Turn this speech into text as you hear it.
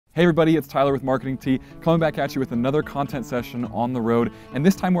Hey everybody, it's Tyler with Marketing Tea, coming back at you with another content session on the road, and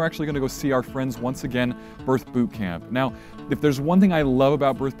this time we're actually going to go see our friends once again, Birth Bootcamp. Now, if there's one thing I love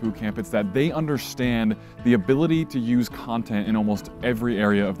about Birth Bootcamp, it's that they understand the ability to use content in almost every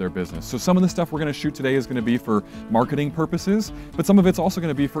area of their business. So some of the stuff we're going to shoot today is going to be for marketing purposes, but some of it's also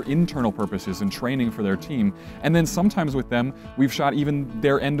going to be for internal purposes and training for their team. And then sometimes with them, we've shot even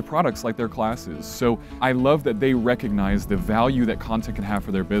their end products like their classes. So I love that they recognize the value that content can have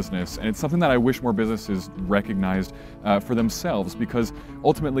for their business. And it's something that I wish more businesses recognized for themselves, because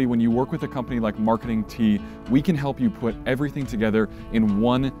ultimately when you work with a company like Marketing Tea, we can help you put everything together in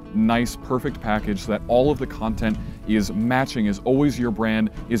one nice, perfect package so that all of the content is matching, is always your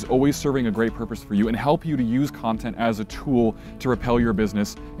brand, is always serving a great purpose for you, and help you to use content as a tool to propel your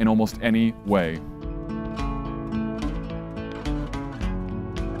business in almost any way.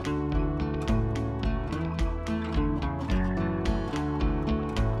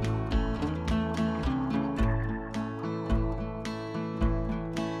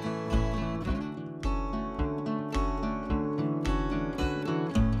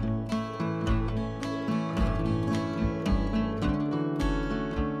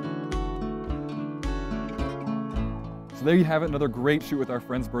 So there you have it, another great shoot with our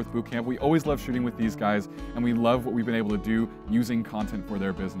friends Birth Bootcamp. We always love shooting with these guys, and we love what we've been able to do using content for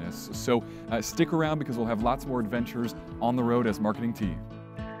their business. So stick around because we'll have lots more adventures on the road as Marketing Tea.